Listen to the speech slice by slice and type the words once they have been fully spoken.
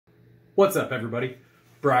What's up, everybody?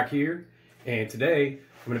 Brock here, and today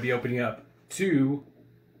I'm going to be opening up two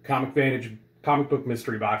Comic Vantage comic book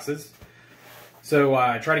mystery boxes. So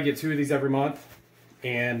I try to get two of these every month,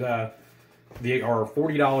 and they are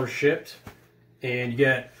 $40 shipped, and you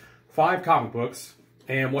get 5 comic books.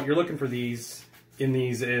 And what you're looking for in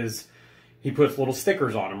these is he puts little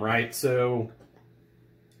stickers on them, right? So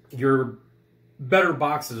your better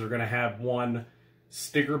boxes are going to have one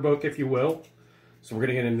sticker book, if you will. So we're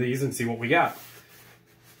going to get into these and see what we got.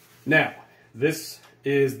 Now, this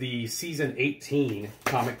is the Season 18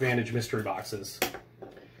 Comic Vantage mystery boxes.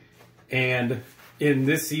 And in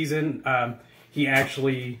this season, he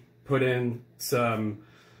actually put in some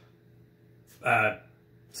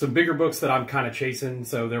bigger books that I'm kind of chasing.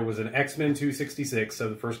 So there was an X-Men 266, so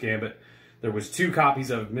the first Gambit. There was 2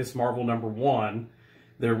 copies of Miss Marvel #1.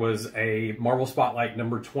 There was a Marvel Spotlight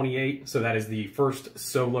 #28, so that is the first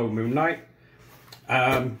solo Moon Knight.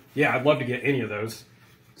 Yeah, I'd love to get any of those.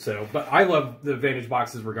 So, but I love the Vantage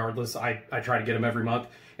boxes regardless. I try to get them every month.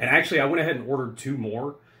 And actually, I went ahead and ordered 2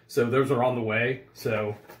 more. So those are on the way.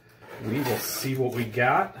 So we will see what we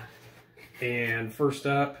got. And first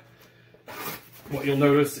up, what you'll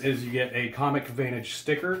notice is you get a Comic Vantage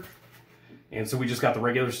sticker. And so we just got the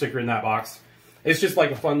regular sticker in that box. It's just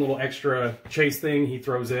like a fun little extra chase thing he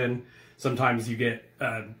throws in. Sometimes you get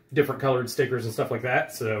different colored stickers and stuff like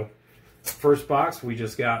that. So first box, we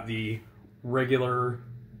just got the regular,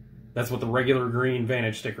 that's what the regular green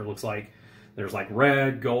Vantage sticker looks like. There's like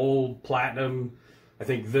red, gold, platinum. I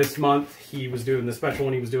think this month he was doing, the special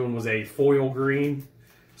one he was doing was a foil green.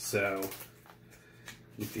 So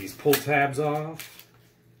get these pull tabs off.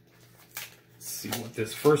 Let's see what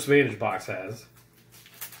this first Vantage box has.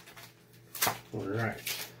 All right,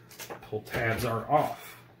 pull tabs are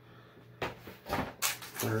off.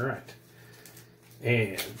 All right.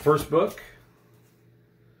 And first book,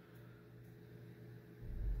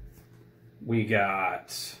 we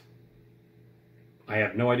got, I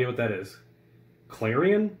have no idea what that is.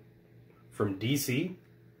 Clarion from DC.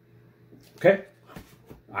 Okay,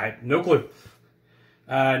 I have no clue.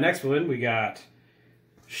 Next one, we got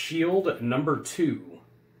Shield #2.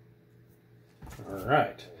 All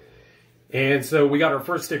right. And so we got our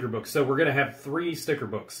first sticker book. So we're going to have 3 sticker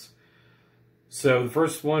books. So the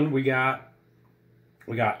first one we got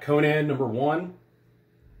Conan #1,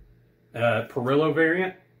 Perillo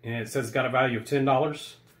variant, and it says it's got a value of $10.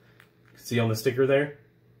 You can see on the sticker there.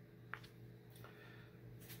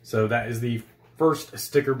 So that is the first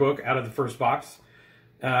sticker book out of the first box.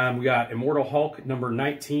 We got Immortal Hulk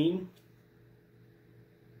 #19,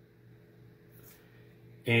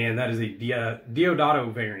 and that is a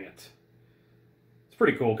Deodato variant. It's a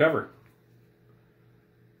pretty cool cover.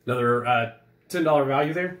 Another $10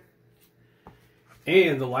 value there.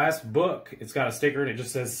 And the last book, it's got a sticker and it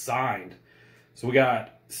just says signed. So we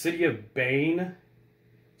got City of Bane.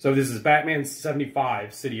 So this is Batman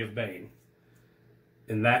 75, City of Bane.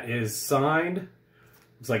 And that is signed.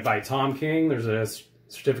 Looks like by Tom King. There's a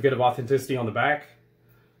certificate of authenticity on the back.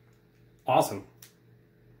 Awesome.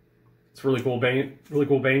 It's really cool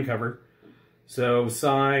Bane cover. So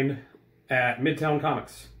signed at Midtown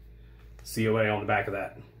Comics. COA on the back of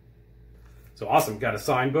that. So awesome. Got a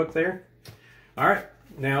signed book there. All right,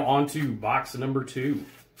 now on to box number 2.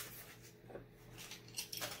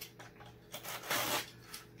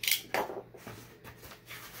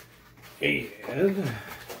 And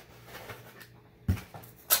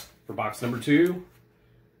for box number 2,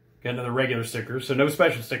 got another regular sticker, so no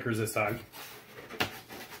special stickers this time.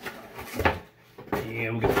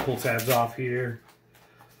 And we'll get the pull tabs off here.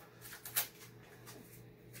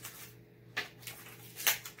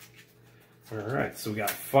 All right, so we got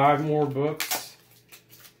 5 more books.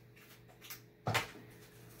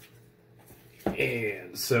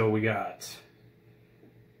 And so we got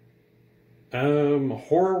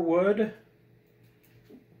Horrorwood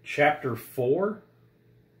Chapter 4.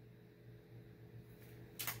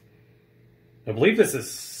 I believe this is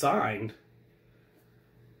signed,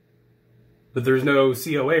 but there's no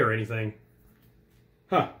COA or anything.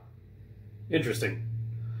 Huh. Interesting.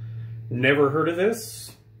 Never heard of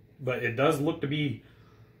this, but it does look to be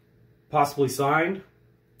possibly signed.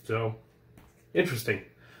 So, interesting.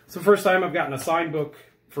 It's the first time I've gotten a signed book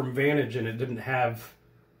from Vantage and it didn't have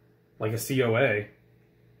like a COA.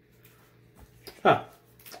 Huh.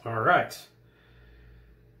 All right.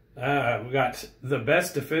 We got The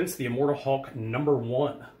Best Defense, the Immortal Hulk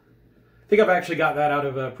 #1. I think I've actually got that out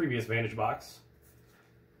of a previous Vantage box.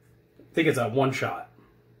 I think it's a one-shot.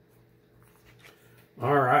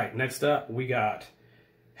 All right, next up we got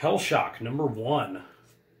Hellshock #1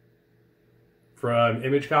 from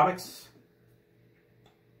Image Comics.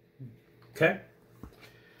 Okay.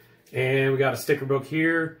 And we got a sticker book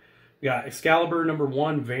here. We got Excalibur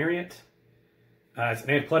 #1 variant. It's an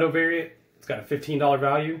Anacleto variant. It's got a $15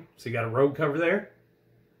 value. So you got a rogue cover there.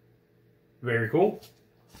 Very cool.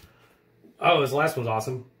 Oh, this last one's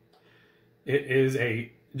awesome. It is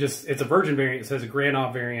it's a Virgin variant. It says a Grand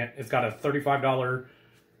Off variant. It's got a $35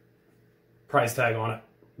 price tag on it.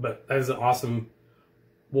 But that is an awesome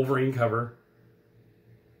Wolverine cover.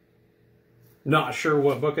 Not sure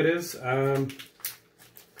what book it is. Let's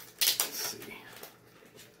see.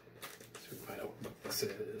 Let's find out what book this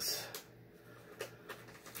is.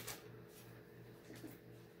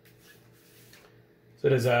 So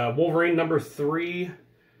it is Wolverine #3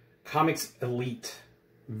 Comics Elite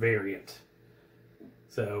variant.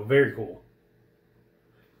 So very cool.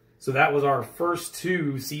 So that was our first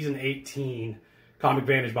 2 Season 18 Comic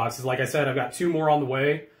Vantage boxes. Like I said, I've got 2 more on the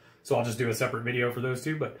way, so I'll just do a separate video for those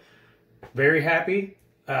 2. But very happy.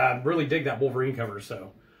 Really dig that Wolverine cover.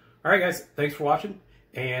 So, all right, guys, thanks for watching,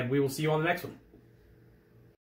 and we will see you on the next one.